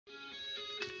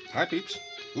Hi peeps.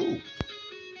 Ooh,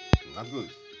 not good.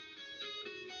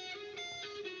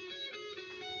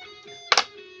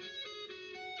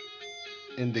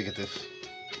 Indicative.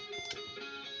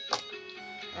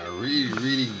 I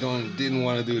really didn't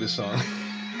want to do the song.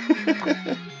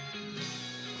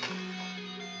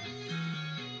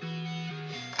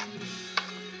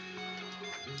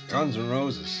 Guns N'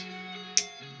 Roses.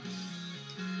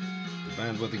 The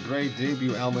band with a great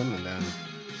debut album and then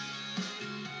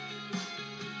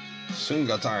soon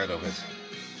got tired of it.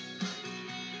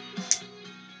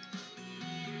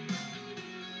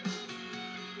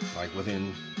 Like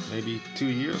within maybe 2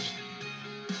 years.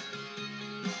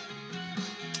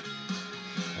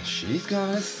 She's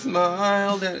got a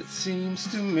smile that it seems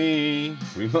to me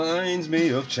reminds me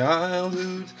of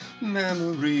childhood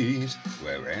memories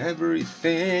where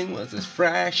everything was as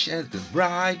fresh as the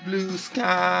bright blue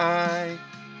sky.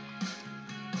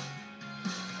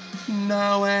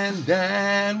 Now and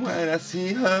then when I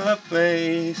see her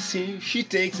face, she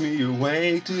takes me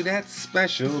away to that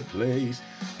special place.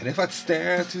 And if I'd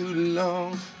stare too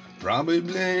long, I'd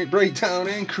probably break down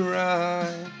and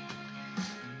cry.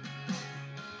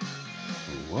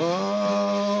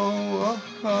 Whoa,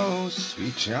 oh,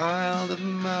 sweet child of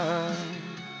mine.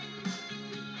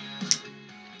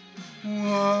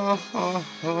 Whoa,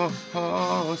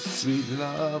 oh, sweet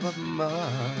love of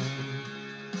mine.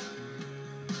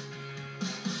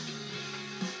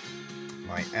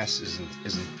 My S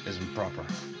isn't proper.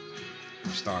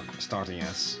 Starting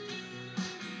S.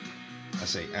 I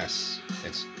say S.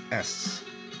 It's S.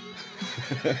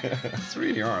 It's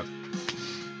really hard.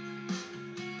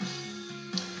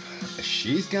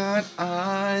 She's got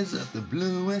eyes of the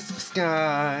bluest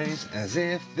skies, as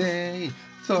if they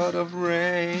thought of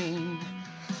rain.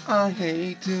 I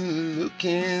hate to look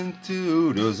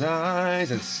into those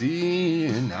eyes and see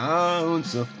an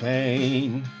ounce of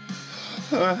pain.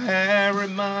 Her hair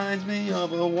reminds me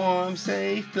of a warm,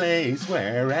 safe place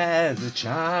where as a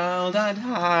child I'd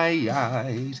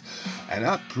hide. And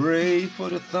I pray for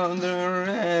the thunder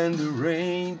and the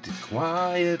rain to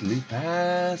quietly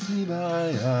pass me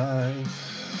by.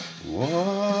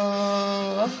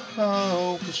 Whoa,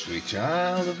 sweet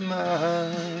child of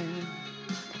mine.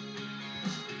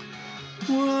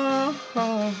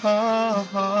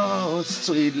 Whoa,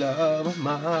 sweet love of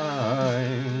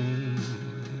mine.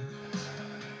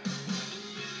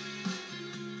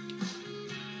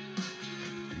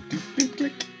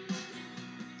 Click.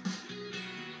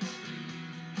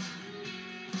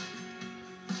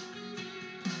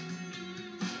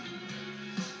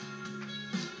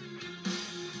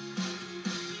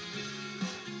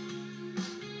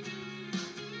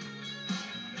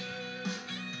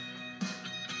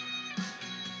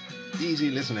 Easy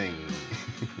listening.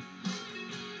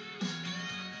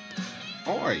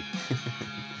 Oi.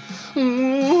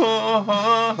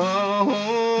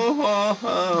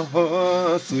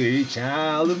 Sweet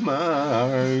child of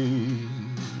mine.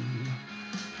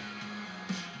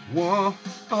 Whoa,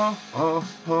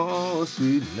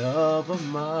 sweet love of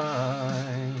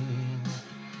mine.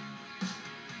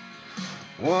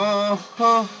 Whoa,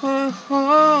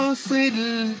 sweet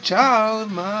little child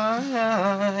of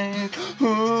mine.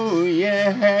 Ooh,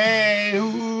 yeah,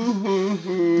 ooh,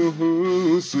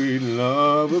 sweet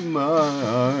love of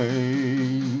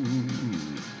mine.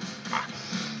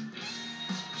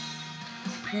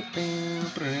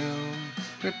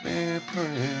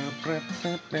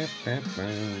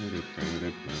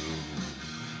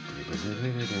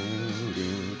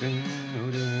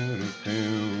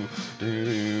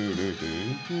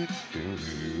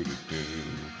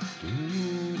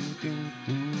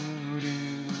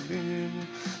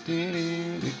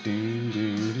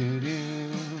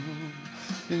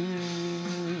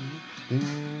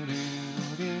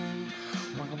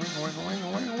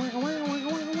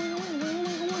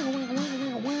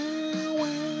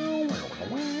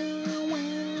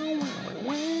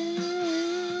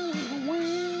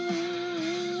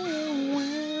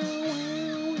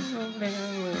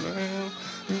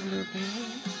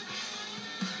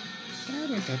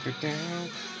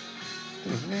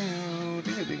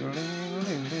 Where do we go now?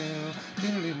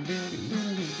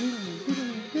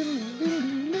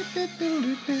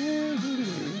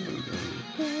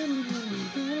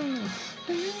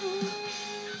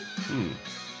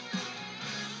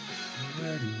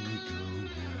 Where do we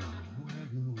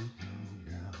go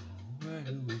now? Where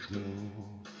do we go?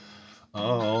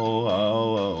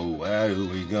 Oh, where do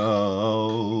we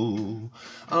go?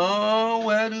 Oh,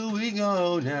 where do we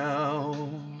go now?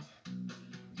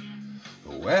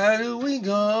 Where do we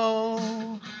go?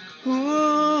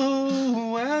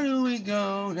 Ooh, where do we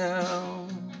go now?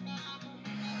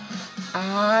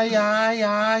 Ay, ay,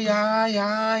 ay, ay,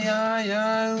 ay, ay,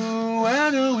 ay, where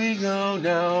do we go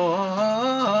now?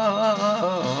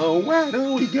 Where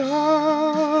do we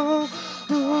go?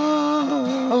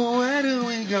 Where do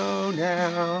we go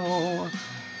now?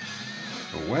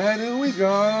 Where do we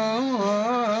go?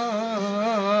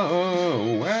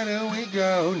 Where do we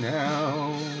go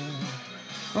now?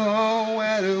 Oh,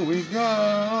 where do we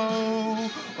go?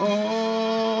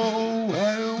 Oh,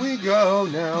 where do we go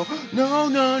now? No,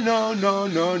 no, no, no,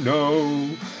 no,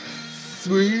 no.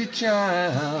 Sweet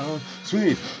child,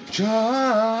 sweet child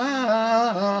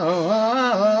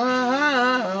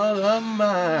of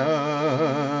mine.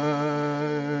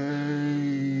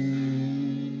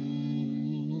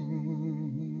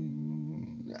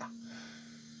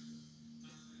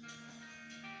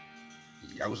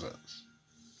 Yowzers.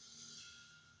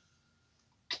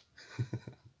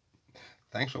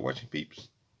 Thanks for watching, peeps.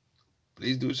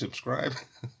 Please do subscribe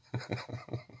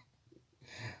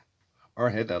or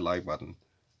hit that like button.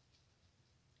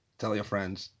 Tell your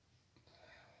friends.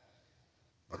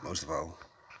 But most of all,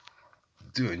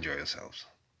 do enjoy yourselves.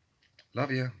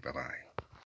 Love you. Bye-bye.